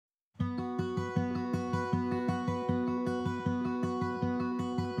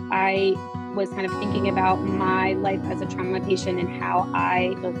I was kind of thinking about my life as a trauma patient and how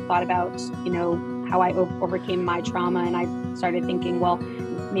I thought about, how I overcame my trauma. And I started thinking, well,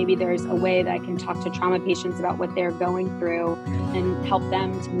 maybe there's a way that I can talk to trauma patients about what they're going through and help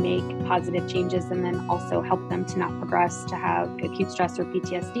them to make positive changes, and then also help them to not progress to have acute stress or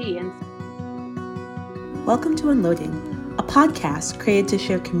PTSD. Welcome to Unloading, a podcast created to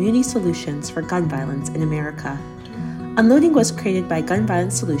share community solutions for gun violence in America. Unloading was created by Gun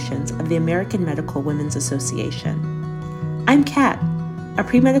Violence Solutions of the American Medical Women's Association. I'm Kat, a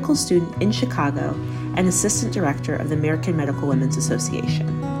pre-medical student in Chicago and assistant director of the American Medical Women's Association.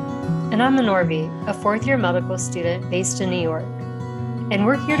 And I'm Minorvi, a fourth-year medical student based in New York. And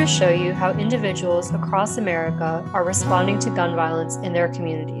we're here to show you how individuals across America are responding to gun violence in their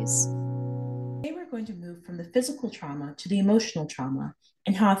communities. Today we're going to move from the physical trauma to the emotional trauma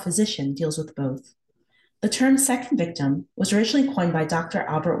and how a physician deals with both. The term second victim was originally coined by Dr.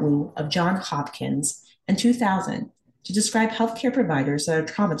 Albert Wu of Johns Hopkins in 2000 to describe healthcare providers that are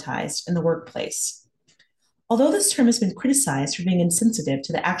traumatized in the workplace. Although this term has been criticized for being insensitive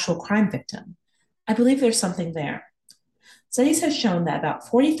to the actual crime victim, I believe there's something there. Studies have shown that about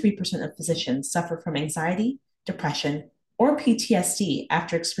 43% of physicians suffer from anxiety, depression, or PTSD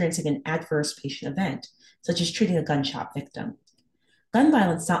after experiencing an adverse patient event, such as treating a gunshot victim. Gun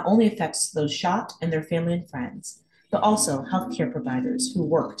violence not only affects those shot and their family and friends, but also healthcare providers who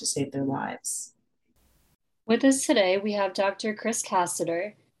work to save their lives. With us today, we have Dr. Chris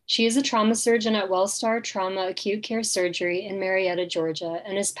Castater. She is a trauma surgeon at Wellstar Trauma Acute Care Surgery in Marietta, Georgia,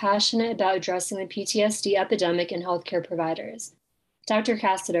 and is passionate about addressing the PTSD epidemic in healthcare providers. Dr.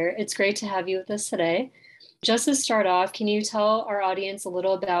 Castater, it's great to have you with us today. Just to start off, can you tell our audience a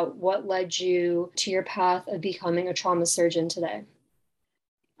little about what led you to your path of becoming a trauma surgeon today?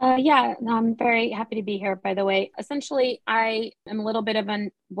 I'm very happy to be here, by the way. Essentially, I am a little bit of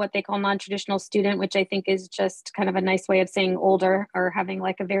what they call non-traditional student, which I think is just kind of a nice way of saying older or having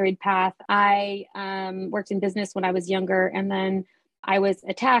like a varied path. I worked in business when I was younger, and then I was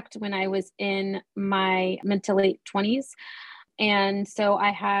attacked when I was in my mid to late 20s. And so I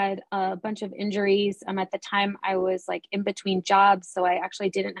had a bunch of injuries. At the time, I was like in between jobs, so I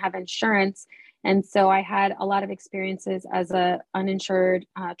actually didn't have insurance. And so I had a lot of experiences as a uninsured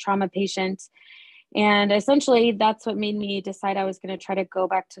trauma patient. And essentially, that's what made me decide I was going to try to go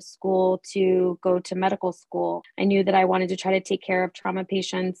back to school to go to medical school. I knew that I wanted to try to take care of trauma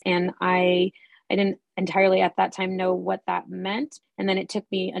patients, and I didn't entirely at that time know what that meant. And then it took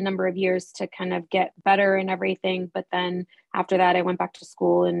me a number of years to kind of get better and everything. But then after that, I went back to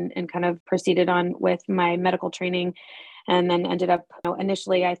school and kind of proceeded on with my medical training. And then ended up,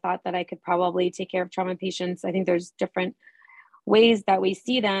 initially I thought that I could probably take care of trauma patients. I think there's different ways that we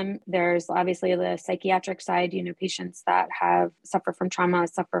see them. There's obviously the psychiatric side, patients that suffer from trauma,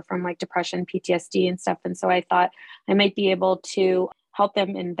 suffer from like depression, PTSD and stuff. And so I thought I might be able to help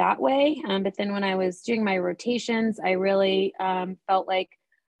them in that way. But then when I was doing my rotations, I really felt like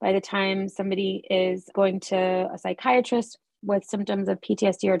by the time somebody is going to a psychiatrist with symptoms of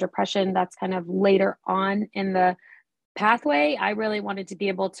PTSD or depression, that's kind of later on in the pathway. I really wanted to be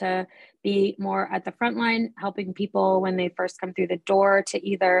able to be more at the front line, helping people when they first come through the door to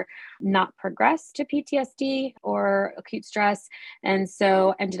either not progress to PTSD or acute stress. And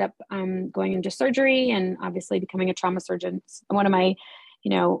so ended up going into surgery and obviously becoming a trauma surgeon. One of my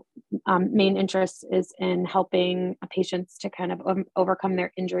main interests is in helping patients to kind of overcome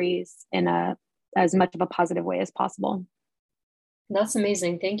their injuries in as much of a positive way as possible. That's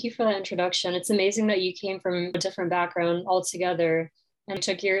amazing. Thank you for that introduction. It's amazing that you came from a different background altogether and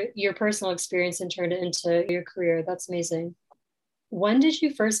took your personal experience and turned it into your career. That's amazing. When did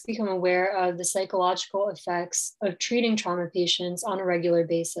you first become aware of the psychological effects of treating trauma patients on a regular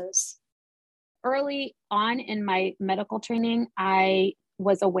basis? Early on in my medical training, I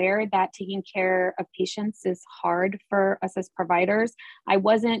was aware that taking care of patients is hard for us as providers. I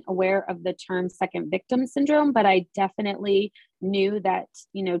wasn't aware of the term second victim syndrome, but I definitely knew that,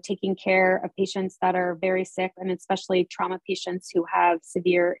 taking care of patients that are very sick, and especially trauma patients who have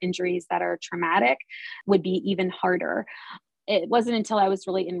severe injuries that are traumatic, would be even harder. It wasn't until I was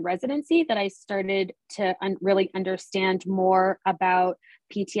really in residency that I started to really understand more about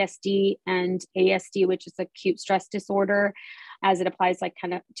PTSD and ASD, which is acute stress disorder, as it applies like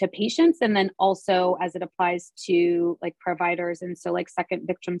kind of to patients, and then also as it applies to like providers. And so like second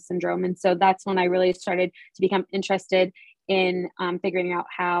victim syndrome. And so that's when I really started to become interested in figuring out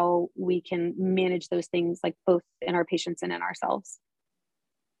how we can manage those things, like both in our patients and in ourselves.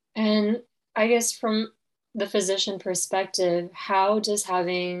 And I guess from the physician perspective, how does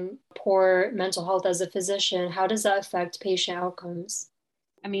having poor mental health as a physician, how does that affect patient outcomes?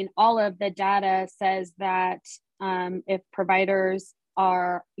 I mean, all of the data says that if providers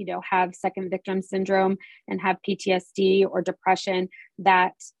are, have second victim syndrome and have PTSD or depression,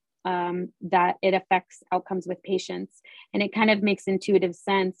 that it affects outcomes with patients. And it kind of makes intuitive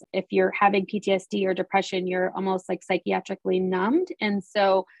sense. If you're having PTSD or depression, you're almost like psychiatrically numbed. And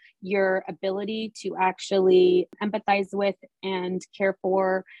so your ability to actually empathize with and care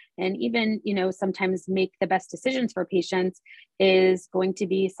for, and even, sometimes make the best decisions for patients is going to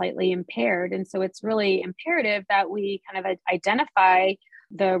be slightly impaired. And so it's really imperative that we kind of identify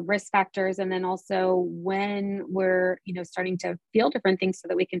the risk factors, and then also when we're, starting to feel different things so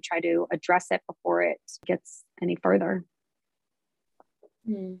that we can try to address it before it gets any further.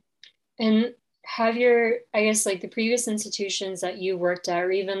 And have I guess like the previous institutions that you worked at,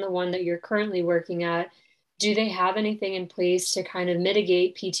 or even the one that you're currently working at, do they have anything in place to kind of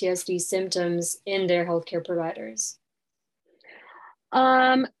mitigate PTSD symptoms in their healthcare providers?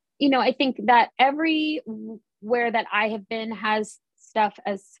 I think that everywhere that I have been has stuff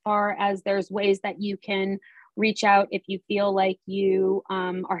as far as there's ways that you can reach out if you feel like you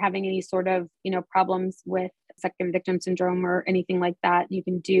are having any sort of, problems with second victim syndrome or anything like that. You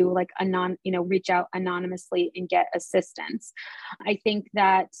can do like reach out anonymously and get assistance. I think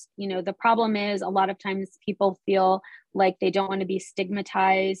that, the problem is a lot of times people feel like they don't want to be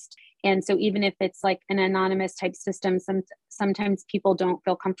stigmatized. And so even if it's like an anonymous type system, sometimes people don't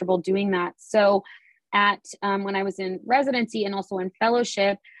feel comfortable doing that. So when I was in residency and also in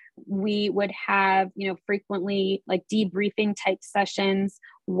fellowship, we would have, frequently like debriefing type sessions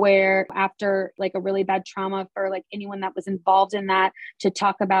where after like a really bad trauma for like anyone that was involved in that, to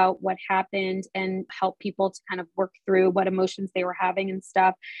talk about what happened and help people to kind of work through what emotions they were having and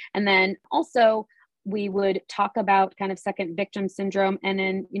stuff. And then also we would talk about kind of second victim syndrome. And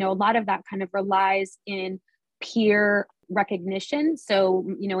then, a lot of that kind of relies in peer recognition. So,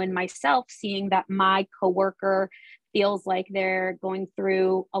 in myself, seeing that my coworker feels like they're going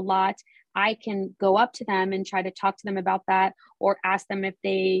through a lot, I can go up to them and try to talk to them about that, or ask them if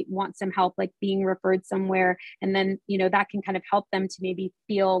they want some help, like being referred somewhere. And then, that can kind of help them to maybe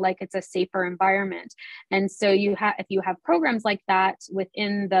feel like it's a safer environment. And so if you have programs like that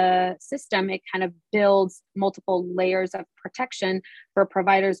within the system, it kind of builds multiple layers of protection for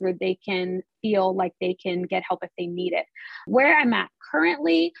providers where they can feel like they can get help if they need it. Where I'm at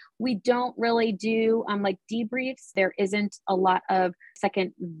currently, we don't really do like debriefs. There isn't a lot of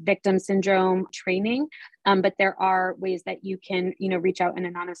second victim syndrome training, but there are ways that you can, reach out and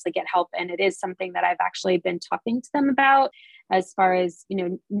anonymously get help. And it is something that I've actually been talking to them about as far as,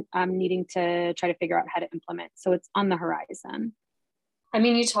 needing to try to figure out how to implement. So it's on the horizon. I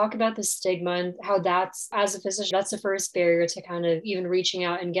mean, you talk about the stigma and how that's, as a physician, that's the first barrier to kind of even reaching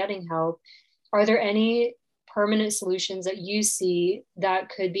out and getting help. Are there any permanent solutions that you see that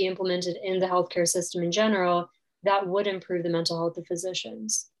could be implemented in the healthcare system in general that would improve the mental health of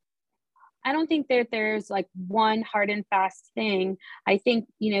physicians? I don't think that there's like one hard and fast thing. I think,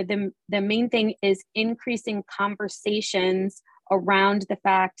 the main thing is increasing conversations around the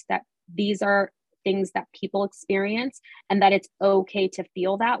fact that these are things that people experience and that it's okay to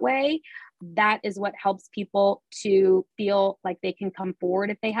feel that way. That is what helps people to feel like they can come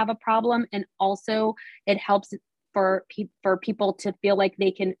forward if they have a problem. And also it helps for people to feel like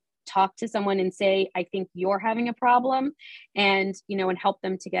they can talk to someone and say, I think you're having a problem, and, and help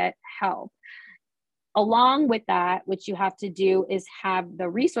them to get help. Along with that, what you have to do is have the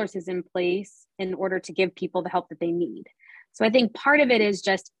resources in place in order to give people the help that they need. So I think part of it is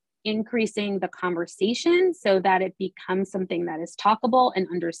just increasing the conversation so that it becomes something that is talkable and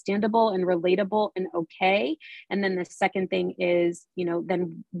understandable and relatable and okay. And then the second thing is,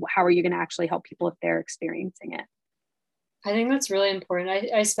 then how are you going to actually help people if they're experiencing it? I think that's really important.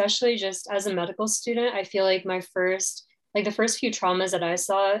 I especially just as a medical student, I feel like the first few traumas that I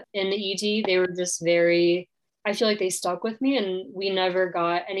saw in the ED, they were just I feel like they stuck with me, and we never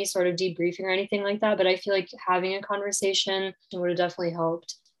got any sort of debriefing or anything like that. But I feel like having a conversation would have definitely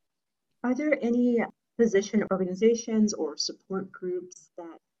helped. Are there any physician organizations or support groups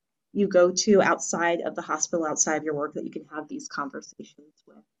that you go to outside of the hospital, outside of your work, that you can have these conversations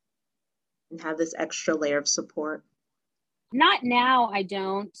with and have this extra layer of support? Not now, I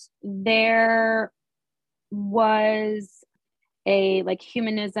don't. There was a like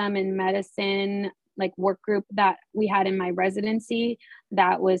humanism and medicine like work group that we had in my residency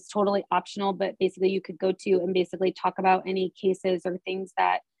that was totally optional, but basically you could go to and basically talk about any cases or things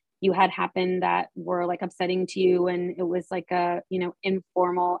that you had happened that were like upsetting to you. And it was like a,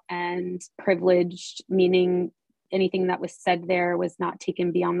 informal and privileged, meaning anything that was said there was not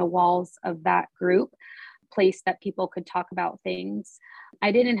taken beyond the walls of that group. place that people could talk about things.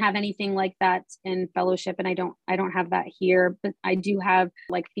 I didn't have anything like that in fellowship, and I don't have that here, but I do have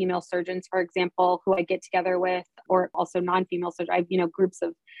like female surgeons, for example, who I get together with, or also non-female surgeons. I have, groups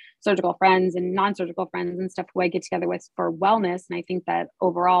of surgical friends and non-surgical friends and stuff who I get together with for wellness. And I think that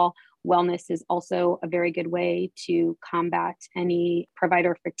overall wellness is also a very good way to combat any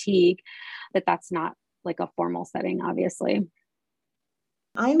provider fatigue, but that's not like a formal setting, obviously.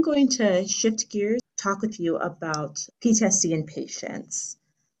 I'm going to shift gears, talk with you about PTSD in patients.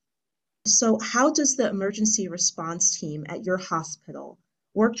 So how does the emergency response team at your hospital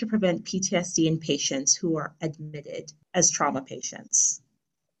work to prevent PTSD in patients who are admitted as trauma patients?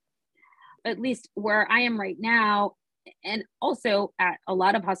 At least where I am right now, and also at a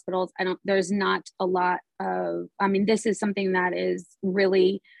lot of hospitals, there's not a lot of, this is something that is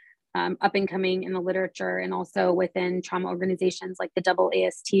really up and coming in the literature, and also within trauma organizations like the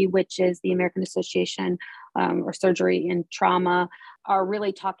AAST, which is the American Association or Surgery and Trauma, are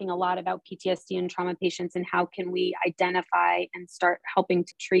really talking a lot about PTSD and trauma patients and how can we identify and start helping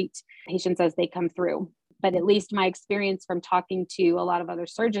to treat patients as they come through. But at least my experience from talking to a lot of other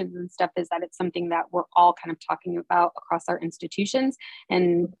surgeons and stuff is that it's something that we're all kind of talking about across our institutions,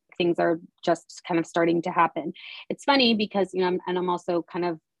 and things are just kind of starting to happen. It's funny because, I'm also kind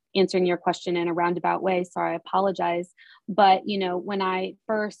of answering your question in a roundabout way, so I apologize. But, when I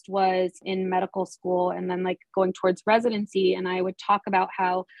first was in medical school and then like going towards residency, and I would talk about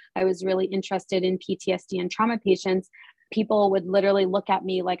how I was really interested in PTSD and trauma patients, people would literally look at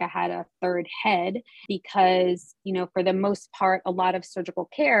me like I had a third head because, for the most part, a lot of surgical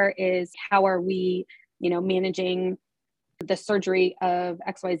care is how are we, managing the surgery of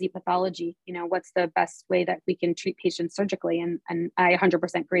XYZ pathology, what's the best way that we can treat patients surgically. And I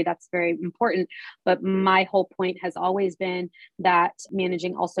 100% agree that's very important. But my whole point has always been that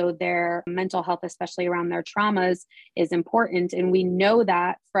managing also their mental health, especially around their traumas, is important. And we know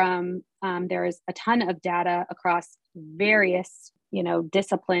that from there is a ton of data across various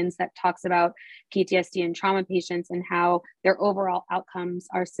disciplines that talks about PTSD and trauma patients and how their overall outcomes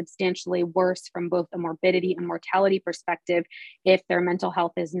are substantially worse from both a morbidity and mortality perspective if their mental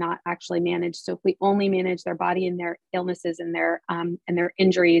health is not actually managed. So if we only manage their body and their illnesses and their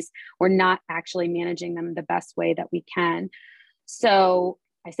injuries, we're not actually managing them the best way that we can. So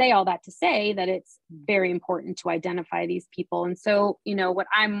I say all that to say that it's very important to identify these people. And so, what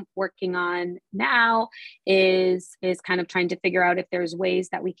I'm working on now is kind of trying to figure out if there's ways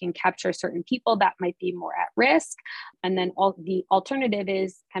that we can capture certain people that might be more at risk. And then the alternative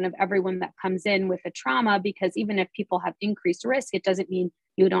is kind of everyone that comes in with a trauma, because even if people have increased risk, it doesn't mean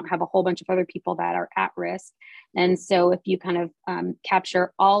you don't have a whole bunch of other people that are at risk. And so if you kind of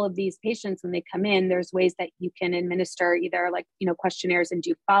capture all of these patients when they come in, there's ways that you can administer either like, questionnaires and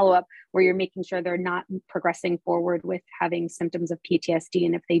do follow-up where you're making sure they're not progressing forward with having symptoms of PTSD.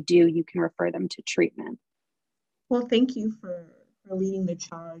 And if they do, you can refer them to treatment. Well, thank you for leading the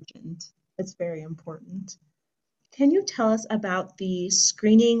charge, and it's very important. Can you tell us about the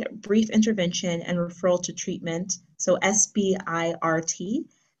screening, brief intervention, and referral to treatment, so SBIRT,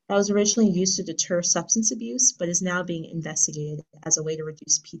 that was originally used to deter substance abuse, but is now being investigated as a way to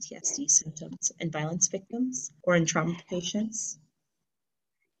reduce PTSD symptoms in violence victims or in trauma patients?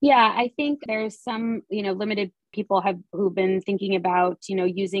 Yeah, I think there's some, limited people who've been thinking about,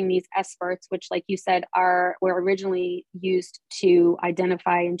 using these SBIRTs, which, like you said, were originally used to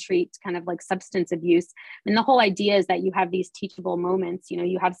identify and treat kind of like substance abuse. And the whole idea is that you have these teachable moments.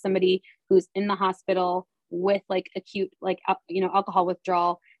 You have somebody who's in the hospital with like acute, alcohol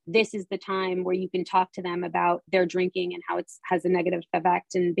withdrawal. This is the time where you can talk to them about their drinking and how it has a negative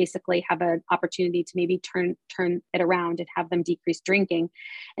effect, and basically have an opportunity to maybe turn it around and have them decrease drinking.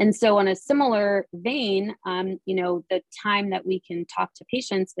 And so on a similar vein, the time that we can talk to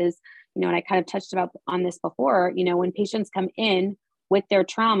patients is, and I kind of touched on this before, when patients come in with their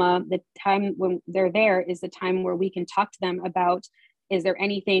trauma, the time when they're there is the time where we can talk to them about, is there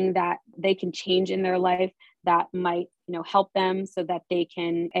anything that they can change in their life that might, help them so that they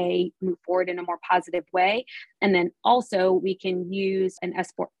can move forward in a more positive way. And then also we can use an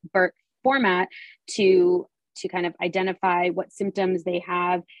SBIRT format to kind of identify what symptoms they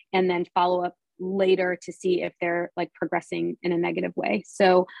have and then follow up later to see if they're like progressing in a negative way.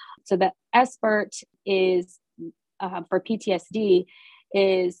 So the SBIRT is for PTSD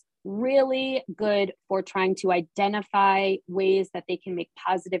is really good for trying to identify ways that they can make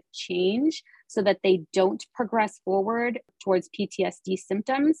positive change so that they don't progress forward towards PTSD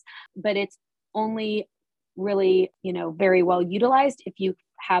symptoms. But it's only really, very well utilized if you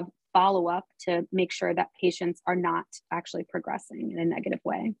have follow-up to make sure that patients are not actually progressing in a negative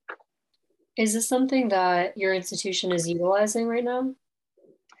way. Is this something that your institution is utilizing right now?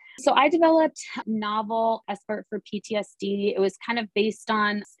 So I developed a novel SBIRT for PTSD. It was kind of based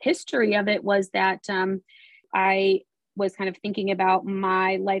on history of it was that I was kind of thinking about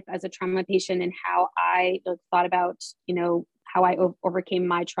my life as a trauma patient and how I thought about, how I overcame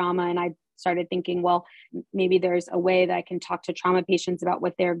my trauma. And I started thinking, well, maybe there's a way that I can talk to trauma patients about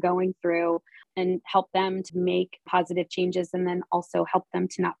what they're going through and help them to make positive changes and then also help them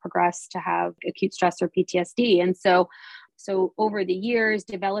to not progress to have acute stress or PTSD. And so over the years,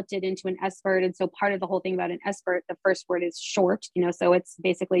 developed it into an SBIRT. And so part of the whole thing about an SBIRT, the first word is short, so it's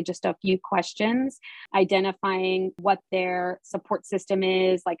basically just a few questions, identifying what their support system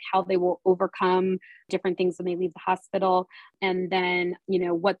is, like how they will overcome different things when they leave the hospital, and then,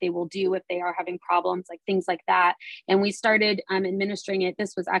 what they will do if they are having problems, like things like that. And we started administering it.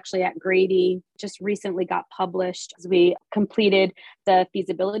 This was actually at Grady, just recently got published as we completed the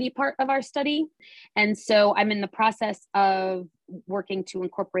feasibility part of our study. And so I'm in the process of working to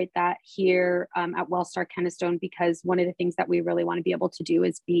incorporate that here at Wellstar Kennestone, because one of the things that we really want to be able to do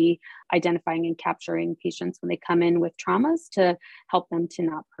is be identifying and capturing patients when they come in with traumas to help them to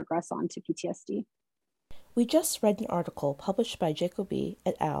not progress on to PTSD. We just read an article published by Jacoby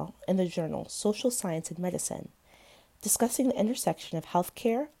et al. In the journal Social Science and Medicine, discussing the intersection of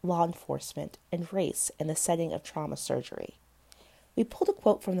healthcare, law enforcement, and race in the setting of trauma surgery. We pulled a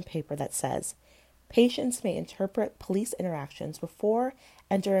quote from the paper that says, "Patients may interpret police interactions before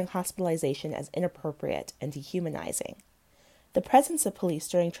and during hospitalization as inappropriate and dehumanizing. The presence of police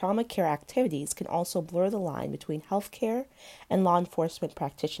during trauma care activities can also blur the line between healthcare and law enforcement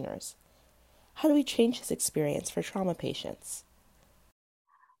practitioners. How do we change this experience for trauma patients?"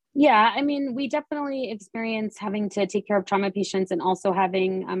 Yeah, I mean, we definitely experience having to take care of trauma patients and also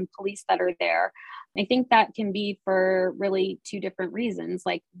having police that are there. I think that can be for really two different reasons.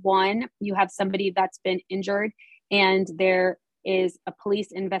 Like, one, you have somebody that's been injured and there is a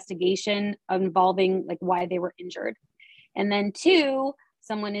police investigation involving like why they were injured. And then two,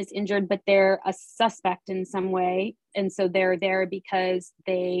 someone is injured, but they're a suspect in some way. And so they're there because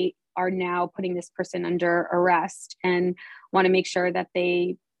they are now putting this person under arrest and want to make sure that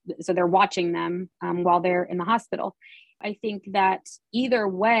they're watching them while they're in the hospital. I think that either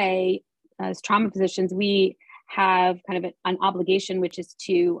way, as trauma physicians, we have kind of an obligation, which is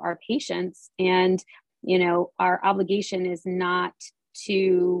to our patients. And, our obligation is not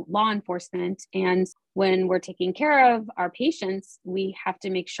to law enforcement. And when we're taking care of our patients, we have to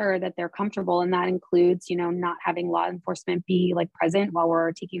make sure that they're comfortable. And that includes, not having law enforcement be like present while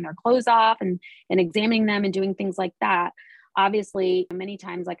we're taking their clothes off and examining them and doing things like that. Obviously, many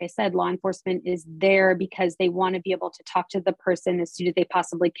times, like I said, law enforcement is there because they want to be able to talk to the person as soon as they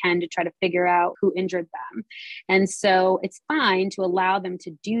possibly can to try to figure out who injured them. And so it's fine to allow them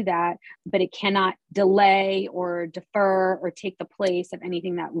to do that, but it cannot delay or defer or take the place of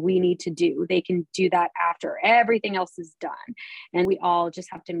anything that we need to do. They can do that after everything else is done. And we all just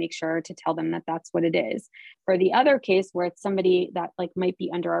have to make sure to tell them that that's what it is. For the other case where it's somebody that like might be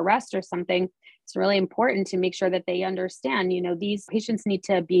under arrest or something, it's really important to make sure that they understand, these patients need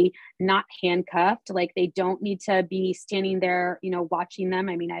to be not handcuffed. Like they don't need to be standing there, watching them.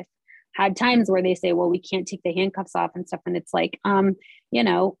 I mean, I've had times where they say, well, we can't take the handcuffs off and stuff. And it's like,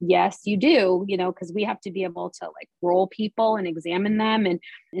 yes, you do, because we have to be able to like roll people and examine them.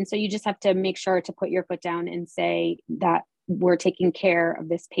 And so you just have to make sure to put your foot down and say that we're taking care of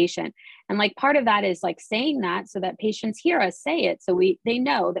this patient. And like part of that is like saying that so that patients hear us say it. So they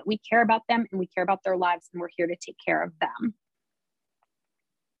know that we care about them and we care about their lives and we're here to take care of them.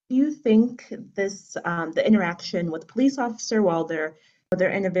 Do you think this, the interaction with the police officer while they're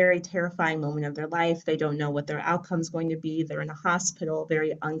in a very terrifying moment of their life, they don't know what their outcome's going to be, they're in a hospital,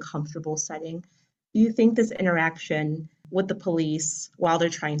 very uncomfortable setting. Do you think this interaction with the police while they're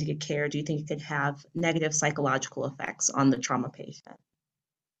trying to get care, do you think it could have negative psychological effects on the trauma patient?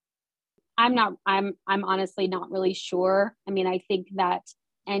 I'm honestly not really sure. I mean, I think that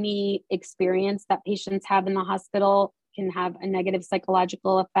any experience that patients have in the hospital can have a negative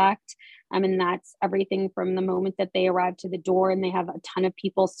psychological effect. I mean, that's everything from the moment that they arrive to the door and they have a ton of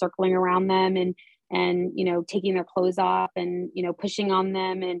people circling around them and taking their clothes off and, pushing on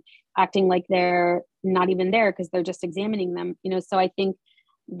them and acting like they're not even there because they're just examining them, so I think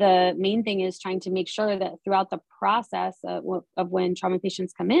the main thing is trying to make sure that throughout the process of when trauma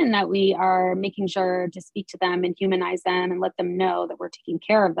patients come in, that we are making sure to speak to them and humanize them and let them know that we're taking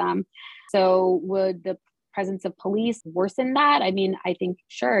care of them. So would the presence of police worsen that? I mean, I think,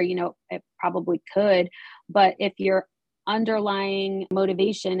 sure, it probably could. But if you're underlying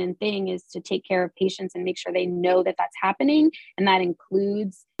motivation and thing is to take care of patients and make sure they know that that's happening. And that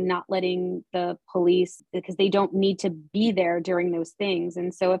includes not letting the police, because they don't need to be there during those things.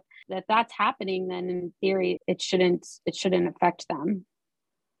 And so if that's happening, then in theory, it shouldn't affect them.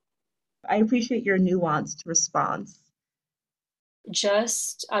 I appreciate your nuanced response.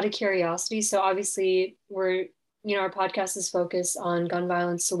 Just out of curiosity, so obviously our podcast is focused on gun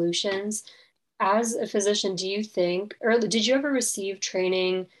violence solutions. As a physician, do you think, or did you ever receive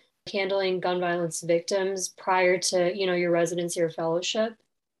training handling gun violence victims prior to, your residency or fellowship,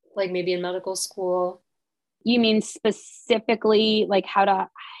 like maybe in medical school? You mean specifically like how to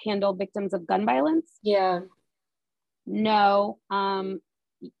handle victims of gun violence? Yeah. No.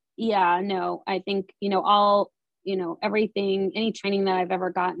 No. I think, everything, any training that I've ever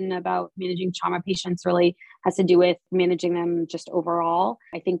gotten about managing trauma patients really has to do with managing them just overall.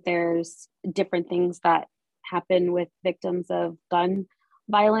 I think there's different things that happen with victims of gun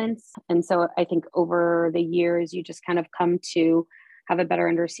violence. And so I think over the years, you just kind of come to have a better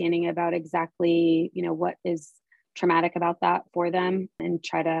understanding about exactly, what is traumatic about that for them and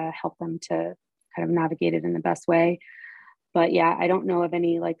try to help them to kind of navigate it in the best way. But yeah, I don't know of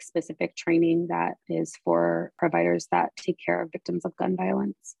any like specific training that is for providers that take care of victims of gun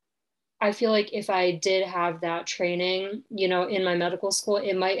violence. I feel like if I did have that training, in my medical school,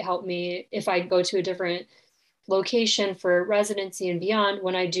 it might help me if I go to a different location for residency and beyond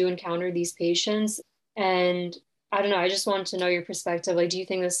when I do encounter these patients. And I don't know, I just wanted to know your perspective. Like, do you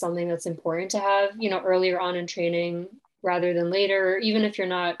think this is something that's important to have, earlier on in training rather than later? Or even if you're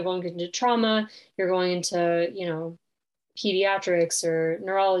not going into trauma, you're going into, pediatrics or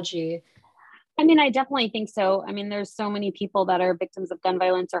neurology? I mean, I definitely think so. I mean, there's so many people that are victims of gun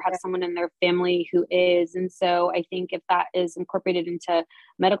violence or have someone in their family who is. And so I think if that is incorporated into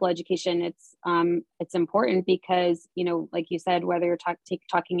medical education, it's important because, like you said, whether you're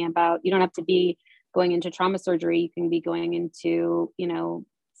talking about, you don't have to be going into trauma surgery, you can be going into,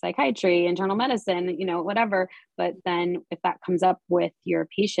 psychiatry, internal medicine, whatever. But then if that comes up with your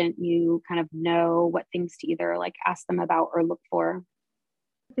patient, you kind of know what things to either like ask them about or look for.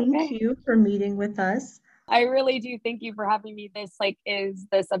 Thank you for meeting with us. I really do. Thank you for having me. This is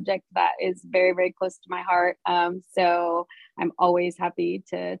the subject that is very, very close to my heart. So I'm always happy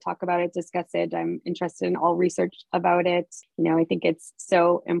to talk about it, discuss it. I'm interested in all research about it. I think it's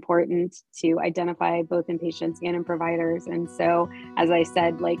so important to identify both in patients and in providers. And so, as I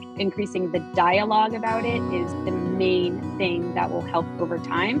said, increasing the dialogue about it is the main thing that will help over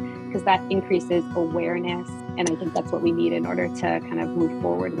time because that increases awareness. And I think that's what we need in order to kind of move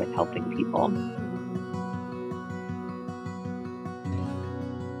forward with helping people.